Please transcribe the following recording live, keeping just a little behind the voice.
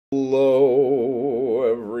Hello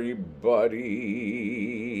everybody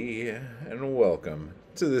and welcome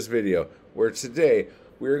to this video where today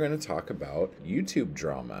we're going to talk about YouTube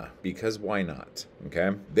drama, because why not?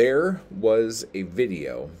 Okay, there was a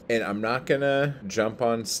video, and I'm not gonna jump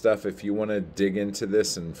on stuff. If you want to dig into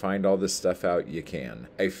this and find all this stuff out, you can.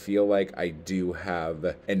 I feel like I do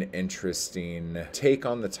have an interesting take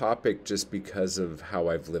on the topic just because of how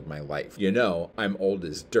I've lived my life. You know, I'm old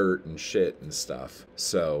as dirt and shit and stuff,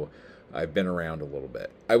 so I've been around a little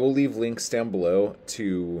bit. I will leave links down below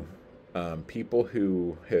to people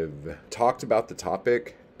who have talked about the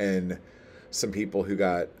topic, and some people who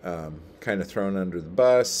got kind of thrown under the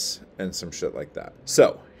bus and some shit like that.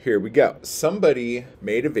 So here we go. Somebody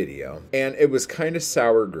made a video, and it was kind of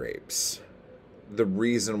sour grapes. The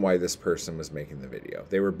reason why this person was making the video.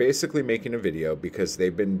 They were basically making a video because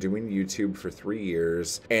they've been doing YouTube for 3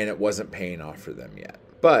 years and it wasn't paying off for them yet.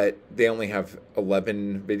 But they only have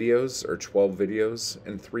 11 videos or 12 videos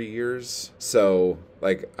in 3 years. So,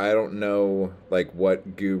 like, I don't know, like,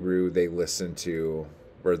 what guru they listened to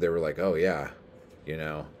where they were like, oh yeah, you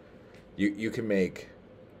know, you can make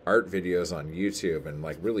art videos on YouTube and,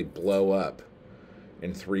 like, really blow up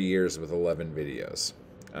in 3 years with 11 videos.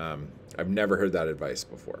 I've never heard that advice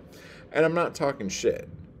before. And I'm not talking shit.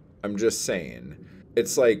 I'm just saying,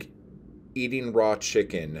 it's like eating raw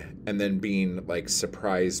chicken and then being like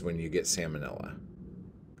surprised when you get salmonella.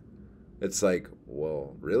 It's like,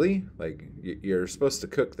 well, really? Like, you're supposed to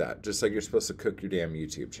cook that, just like you're supposed to cook your damn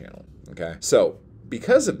YouTube channel. Okay. So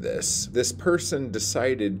because of this person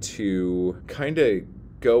decided to kind of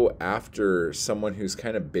go after someone who's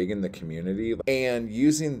kind of big in the community and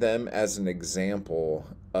using them as an example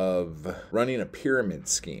of running a pyramid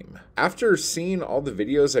scheme. After seeing all the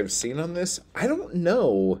videos I've seen on this, I don't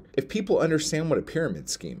know if people understand what a pyramid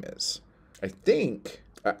scheme is. I think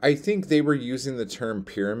they were using the term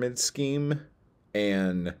pyramid scheme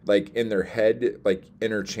and, like, in their head, like,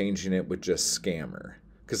 interchanging it with just scammer.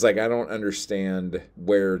 Because, like, I don't understand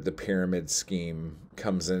where the pyramid scheme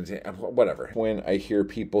comes into, whatever. When I hear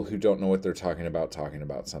people who don't know what they're talking about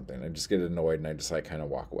something, I just get annoyed and I just, like, kind of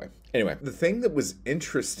walk away. Anyway, the thing that was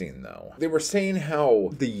interesting, though, they were saying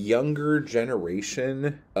how the younger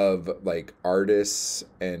generation of, like, artists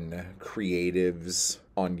and creatives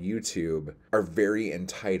on YouTube are very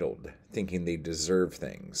entitled, thinking they deserve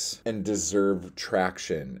things and deserve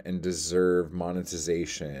traction and deserve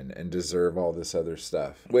monetization and deserve all this other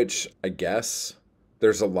stuff, which I guess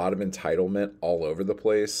there's a lot of entitlement all over the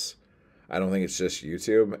place. I don't think it's just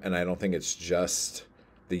YouTube, and I don't think it's just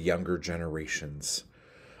the younger generations.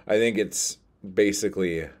 I think it's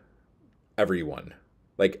basically everyone.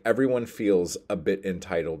 Like, everyone feels a bit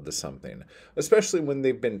entitled to something, especially when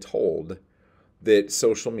they've been told that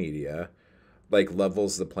social media, like,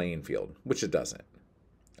 levels the playing field, which it doesn't.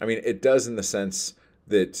 I mean, it does in the sense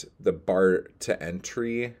that the bar to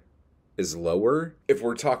entry is lower. If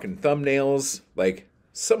we're talking thumbnails, like,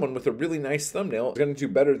 someone with a really nice thumbnail is going to do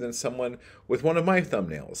better than someone with one of my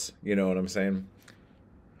thumbnails. You know what I'm saying?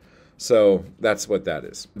 So that's what that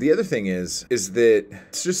is. The other thing is that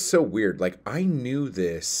it's just so weird. Like, I knew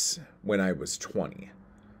this when I was 20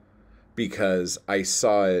 because I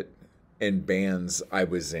saw it in bands I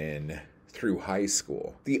was in through high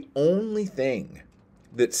school. The only thing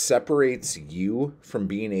that separates you from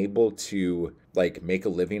being able to, like, make a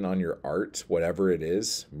living on your art, whatever it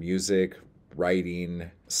is, music,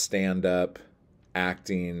 writing, stand-up,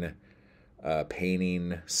 acting,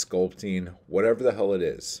 painting, sculpting, whatever the hell it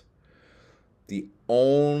is, the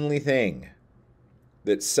only thing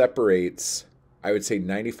that separates, I would say,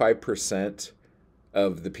 95%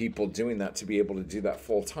 of the people doing that to be able to do that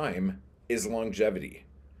full time is longevity.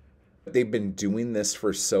 They've been doing this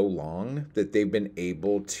for so long that they've been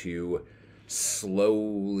able to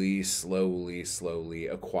slowly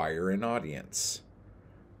acquire an audience.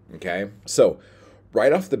 Okay? So,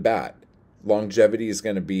 right off the bat, longevity is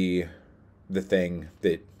going to be the thing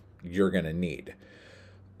that you're going to need.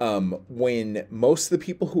 When most of the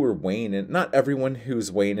people who are weighing in, not everyone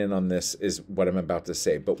who's weighing in on this is what I'm about to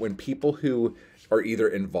say, but when people who are either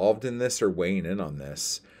involved in this or weighing in on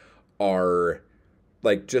this are,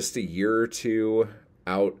 like, just a year or two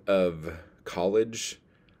out of college,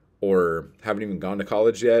 or haven't even gone to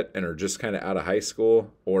college yet and are just kind of out of high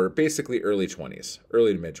school, or basically early 20s,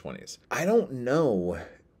 early to mid 20s. I don't know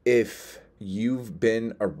if you've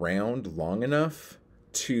been around long enough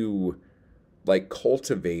to, like,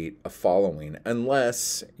 cultivate a following,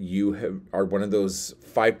 unless you are one of those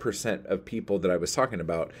 5% of people that I was talking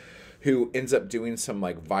about who ends up doing some,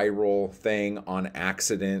 like, viral thing on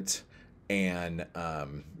accident and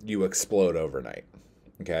you explode overnight.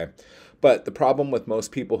 Okay. But the problem with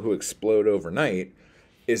most people who explode overnight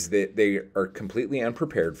is that they are completely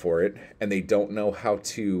unprepared for it, and they don't know how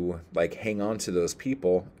to like hang on to those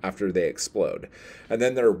people after they explode. And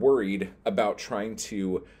then they're worried about trying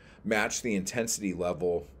to match the intensity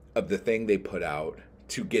level of the thing they put out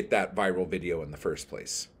to get that viral video in the first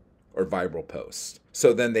place, or viral post.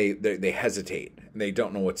 So then they hesitate and they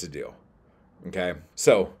don't know what to do. Okay?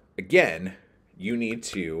 So again, you need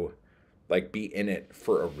to like be in it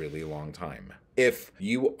for a really long time. If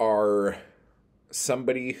you are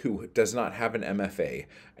somebody who does not have an MFA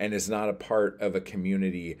and is not a part of a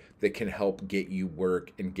community that can help get you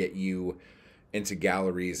work and get you into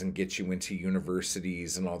galleries and get you into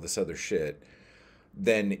universities and all this other shit,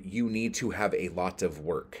 then you need to have a lot of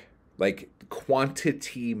work. Like,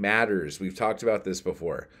 quantity matters. We've talked about this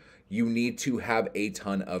before. You need to have a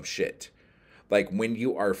ton of shit. Like, when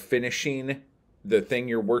you are finishing the thing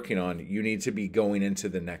you're working on, you need to be going into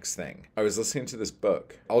the next thing. I was listening to this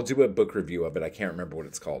book. I'll do a book review of it. I can't remember what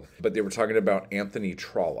it's called. But they were talking about Anthony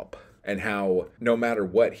Trollope and how no matter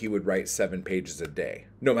what, he would write 7 pages a day.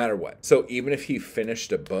 No matter what. So even if he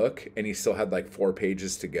finished a book and he still had like 4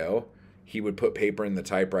 pages to go, he would put paper in the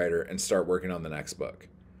typewriter and start working on the next book.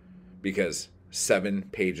 Because 7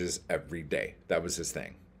 pages every day. That was his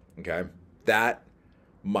thing. Okay? That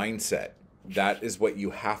mindset, that is what you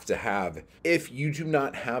have to have if you do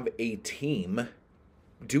not have a team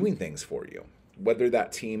doing things for you. Whether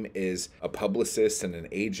that team is a publicist and an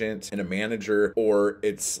agent and a manager, or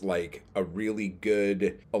it's like a really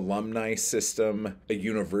good alumni system, a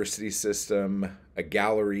university system, a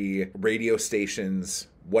gallery, radio stations,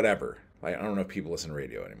 whatever. Like, I don't know if people listen to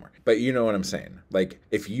radio anymore, but you know what I'm saying. Like,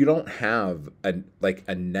 if you don't have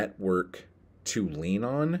a network to lean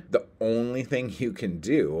on, the only thing you can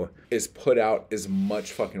do is put out as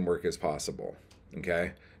much fucking work as possible.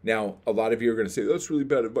 Okay? Now, a lot of you are going to say, that's really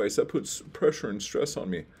bad advice. That puts pressure and stress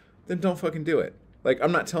on me. Then don't fucking do it. Like,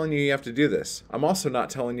 I'm not telling you have to do this. I'm also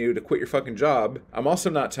not telling you to quit your fucking job. I'm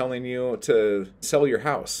also not telling you to sell your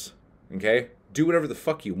house. Okay? Do whatever the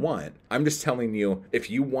fuck you want. I'm just telling you, if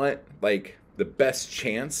you want, like, the best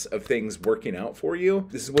chance of things working out for you,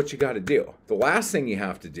 this is what you got to do. The last thing you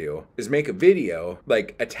have to do is make a video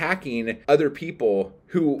like attacking other people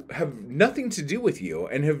who have nothing to do with you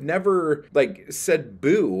and have never like said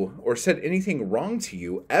boo or said anything wrong to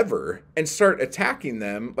you ever, and start attacking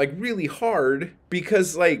them like really hard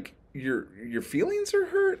because like your feelings are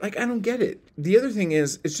hurt. Like, I don't get it. The other thing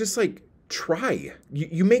is, it's just like, try.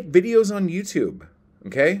 You make videos on YouTube,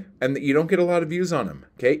 okay? And you don't get a lot of views on them,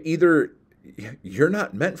 okay? Either you're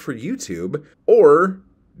not meant for YouTube, or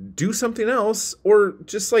do something else, or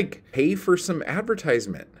just like pay for some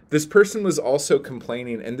advertisement. This person was also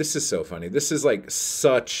complaining, and this is so funny. This is like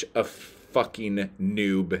such a fucking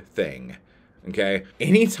noob thing, okay?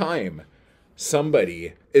 Anytime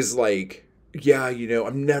somebody is like, yeah, you know,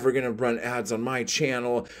 I'm never going to run ads on my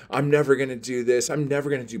channel. I'm never going to do this. I'm never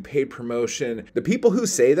going to do paid promotion. The people who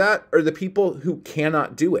say that are the people who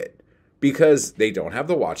cannot do it because they don't have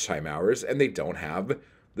the watch time hours and they don't have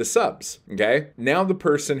the subs, okay? Now the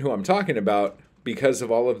person who I'm talking about, because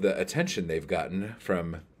of all of the attention they've gotten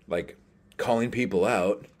from like calling people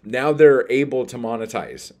out, now they're able to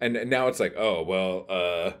monetize. And now it's like, oh,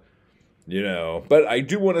 well, you know, but I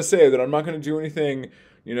do want to say that I'm not going to do anything,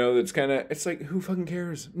 you know, that's kind of, it's like, who fucking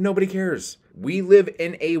cares? Nobody cares. We live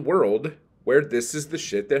in a world where this is the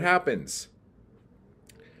shit that happens.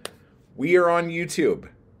 We are on YouTube.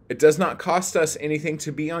 It does not cost us anything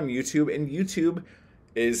to be on YouTube, and YouTube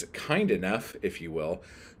is kind enough, if you will,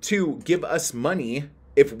 to give us money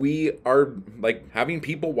if we are like having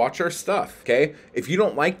people watch our stuff, okay? If you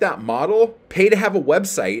don't like that model, pay to have a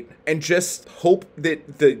website and just hope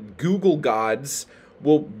that the Google gods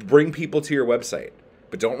will bring people to your website.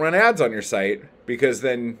 But don't run ads on your site, because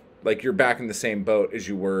then like you're back in the same boat as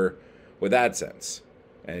you were with AdSense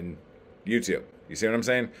and YouTube. You see what I'm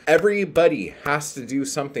saying? Everybody has to do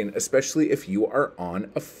something, especially if you are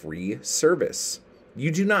on a free service.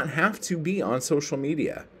 You do not have to be on social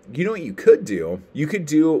media. You know what you could do? You could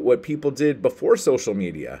do what people did before social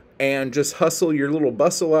media and just hustle your little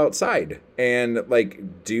bustle outside and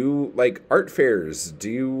like do like art fairs,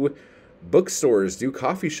 do bookstores, do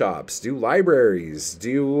coffee shops, do libraries,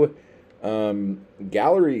 do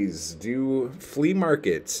galleries, do flea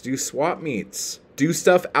markets, do swap meets. Do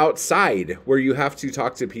stuff outside where you have to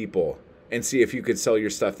talk to people and see if you could sell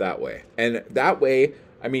your stuff that way. And that way,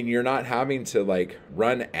 I mean, you're not having to like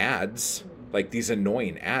run ads, like these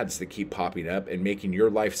annoying ads that keep popping up and making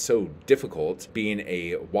your life so difficult being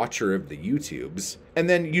a watcher of the YouTubes. And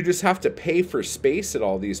then you just have to pay for space at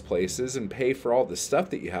all these places and pay for all the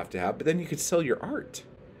stuff that you have to have, but then you could sell your art.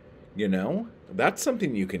 You know, that's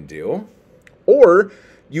something you can do. Or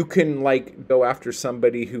you can like go after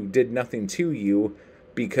somebody who did nothing to you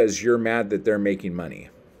because you're mad that they're making money.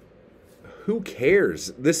 Who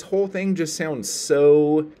cares? This whole thing just sounds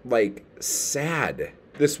so like sad.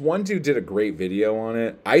 This one dude did a great video on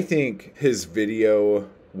it. I think his video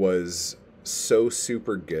was so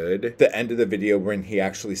super good. The end of the video when he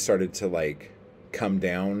actually started to like come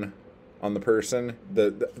down on the person.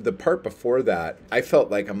 The part before that, I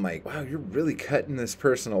felt like I'm like, wow, you're really cutting this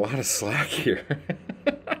person a lot of slack here.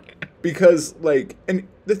 Because like, and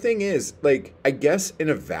the thing is, like, I guess in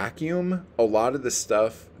a vacuum, a lot of the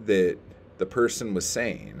stuff that the person was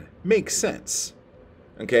saying makes sense.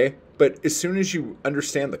 Okay? But as soon as you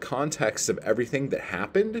understand the context of everything that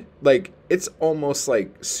happened, like, it's almost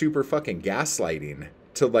like super fucking gaslighting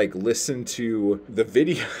to like listen to the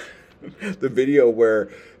video. The video where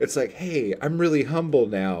it's like, hey, I'm really humble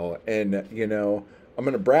now, and you know, I'm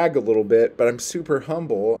gonna brag a little bit, but I'm super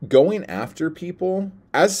humble. Going after people,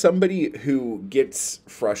 as somebody who gets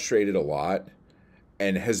frustrated a lot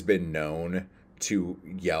and has been known to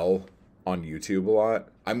yell on YouTube a lot,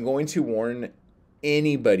 I'm going to warn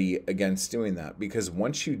anybody against doing that, because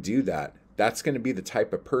once you do that, that's going to be the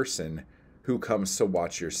type of person who comes to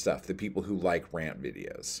watch your stuff, the people who like rant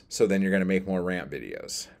videos. So then you're going to make more rant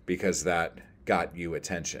videos because that got you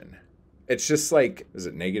attention. It's just like, is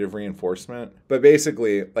it negative reinforcement? But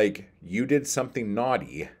basically, like, you did something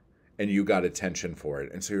naughty and you got attention for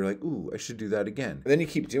it. And so you're like, ooh, I should do that again. And then you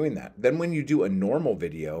keep doing that. Then when you do a normal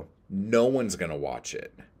video, no one's going to watch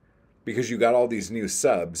it because you got all these new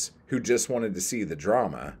subs who just wanted to see the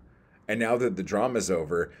drama. And now that the drama's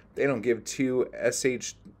over, they don't give two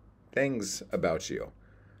SH things about you.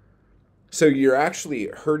 So you're actually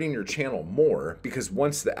hurting your channel more, because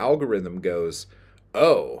once the algorithm goes,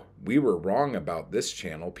 oh, we were wrong about this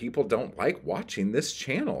channel, people don't like watching this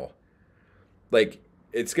channel, like,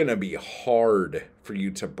 it's going to be hard for you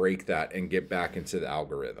to break that and get back into the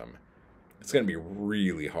algorithm. It's going to be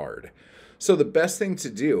really hard. So the best thing to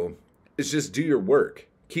do is just do your work.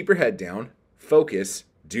 Keep your head down, focus,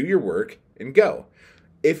 do your work, and go.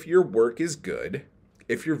 If your work is good,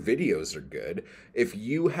 if your videos are good, if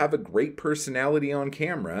you have a great personality on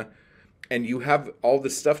camera, and you have all the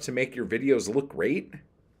stuff to make your videos look great,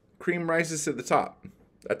 cream rises to the top.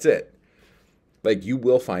 That's it. Like, you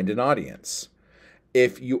will find an audience.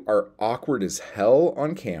 If you are awkward as hell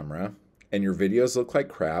on camera, and your videos look like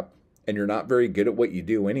crap, and you're not very good at what you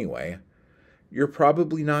do anyway, you're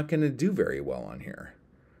probably not going to do very well on here.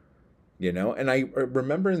 You know? And I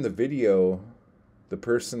remember in the video, the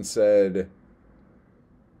person said,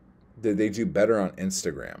 did they do better on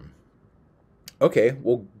Instagram? Okay,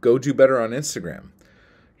 well, go do better on Instagram.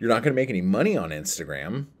 You're not going to make any money on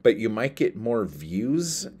Instagram, but you might get more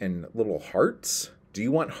views and little hearts. Do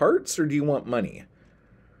you want hearts or do you want money?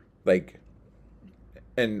 Like,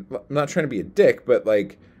 and I'm not trying to be a dick, but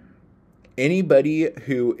like, anybody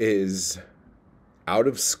who is out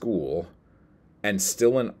of school and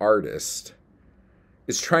still an artist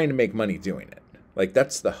is trying to make money doing it. Like,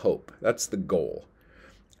 that's the hope. That's the goal.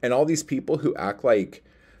 And all these people who act like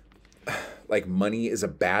money is a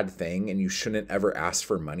bad thing and you shouldn't ever ask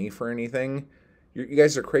for money for anything, you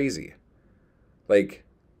guys are crazy. Like,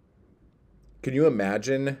 can you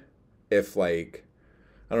imagine if, like,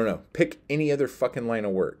 I don't know, pick any other fucking line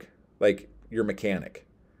of work. Like, your mechanic.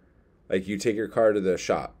 Like, you take your car to the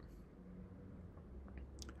shop.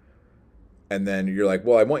 And then you're like,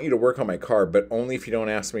 well, I want you to work on my car, but only if you don't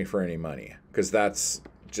ask me for any money. Because that's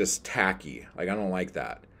just tacky. Like, I don't like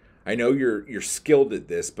that. I know you're skilled at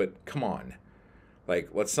this, but come on. Like,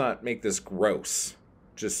 let's not make this gross.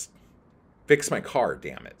 Just fix my car,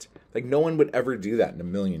 damn it. Like, no one would ever do that in a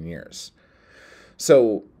million years.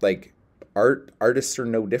 So, like, artists are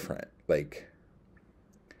no different. Like,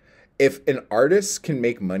 if an artist can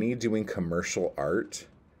make money doing commercial art,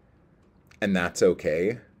 and that's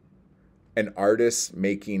okay, an artist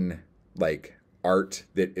making, like, art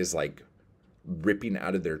that is, like, ripping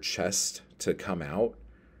out of their chest to come out,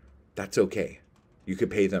 that's okay. You could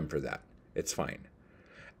pay them for that. It's fine.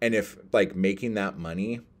 And if, like, making that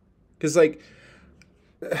money, because, like,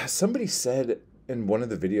 somebody said in one of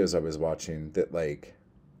the videos I was watching that, like,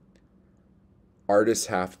 artists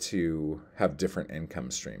have to have different income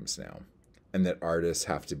streams now, and that artists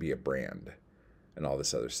have to be a brand and all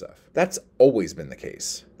this other stuff. That's always been the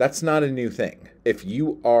case. That's not a new thing. If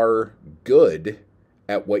you are good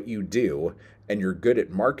at what you do and you're good at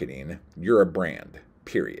marketing, you're a brand.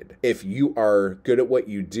 Period. If you are good at what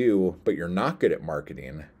you do, but you're not good at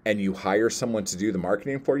marketing, and you hire someone to do the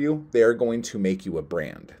marketing for you, they're going to make you a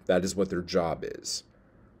brand. That is what their job is.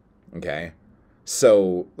 Okay?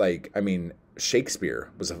 So, like, I mean,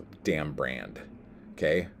 Shakespeare was a damn brand.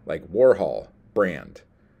 Okay? Like Warhol, brand.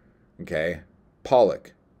 Okay?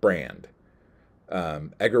 Pollock, brand.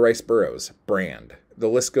 Edgar Rice Burroughs, brand. The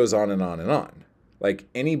list goes on and on and on. Like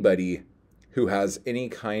anybody who has any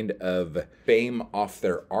kind of fame off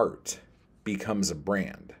their art becomes a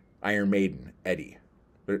brand. Iron Maiden, Eddie.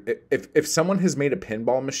 If someone has made a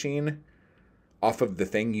pinball machine off of the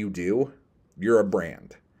thing you do, you're a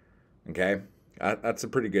brand. Okay? That's a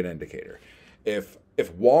pretty good indicator. If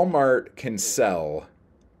Walmart can sell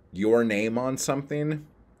your name on something,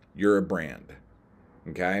 you're a brand.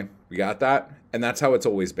 Okay? We got that? And that's how it's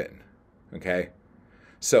always been. Okay?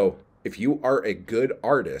 So, if you are a good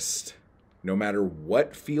artist, no matter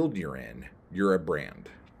what field you're in, you're a brand.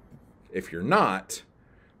 If you're not,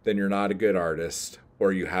 then you're not a good artist,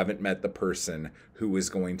 or you haven't met the person who is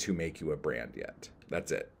going to make you a brand yet.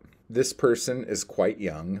 That's it. This person is quite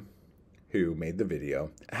young, who made the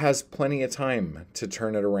video, has plenty of time to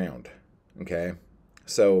turn it around. Okay?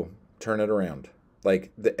 So, turn it around.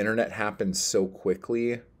 Like, the internet happens so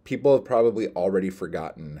quickly, people have probably already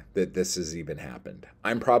forgotten that this has even happened.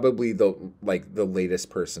 I'm probably the latest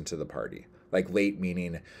person to the party. Like, late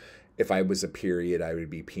meaning, if I was a period, I would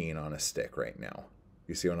be peeing on a stick right now.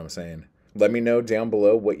 You see what I'm saying? Let me know down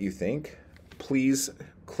below what you think. Please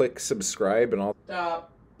click subscribe and I'll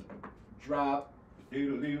stop, drop,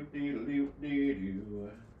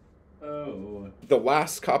 oh. The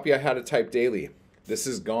last copy I had of Type Daily. This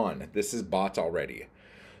is gone. This is bought already.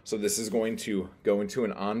 So this is going to go into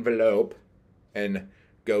an envelope and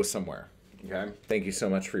go somewhere. Okay? Thank you so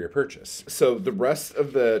much for your purchase. So the rest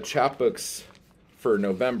of the chapbooks for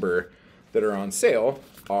November that are on sale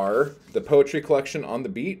are the poetry collection On the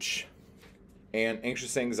Beach and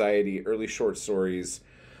Anxious Anxiety Early Short Stories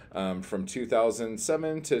from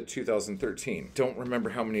 2007 to 2013. Don't remember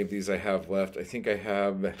how many of these I have left. I think I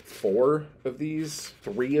have 4 of these,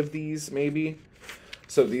 3 of these maybe.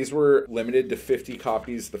 So these were limited to 50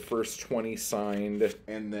 copies, the first 20 signed,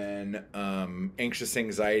 and then Anxious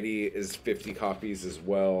Anxiety is 50 copies as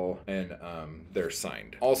well, and they're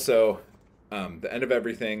signed. Also, The End of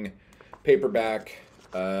Everything, paperback,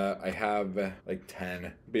 I have like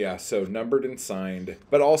 10, but yeah, so numbered and signed.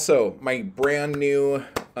 But also, my brand new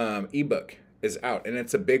ebook is out, and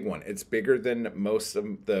it's a big one. It's bigger than most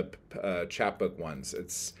of the chapbook ones.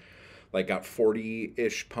 It's like got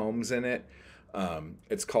 40-ish poems in it.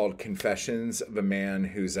 It's called Confessions of a Man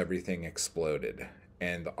Whose Everything Exploded.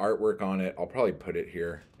 And the artwork on it, I'll probably put it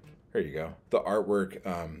here. There you go. The artwork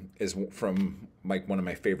is from like one of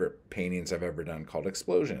my favorite paintings I've ever done called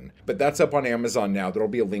Explosion. But that's up on Amazon now. There'll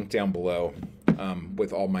be a link down below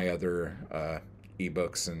with all my other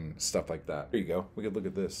ebooks and stuff like that. There you go. We could look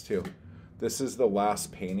at this too. This is the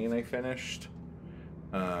last painting I finished.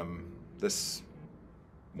 This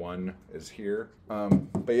one is here.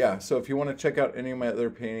 But yeah, so if you want to check out any of my other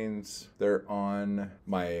paintings, they're on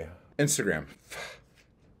my Instagram.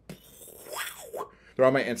 They're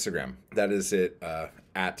on my Instagram. That is it,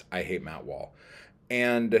 at I Hate Matt Wall.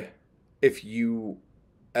 And if you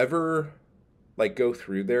ever like go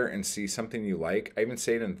through there and see something you like, I even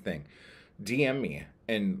say it in the thing, DM me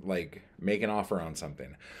and like make an offer on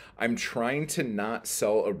something. I'm trying to not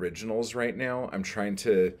sell originals right now. I'm trying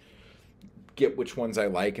to get which ones I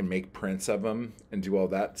like and make prints of them and do all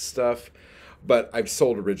that stuff. But I've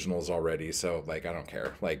sold originals already, so like I don't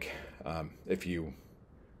care. Like if you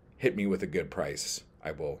hit me with a good price,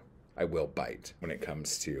 I will bite when it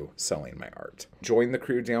comes to selling my art. Join the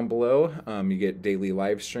crew down below. You get daily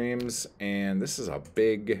live streams, and this is a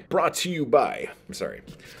big brought to you by. I'm sorry.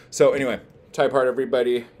 So anyway, type hard,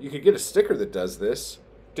 everybody. You could get a sticker that does this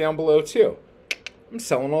down below too. I'm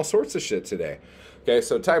selling all sorts of shit today. Okay,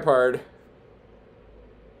 so type hard.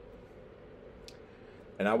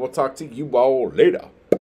 And I will talk to you all later.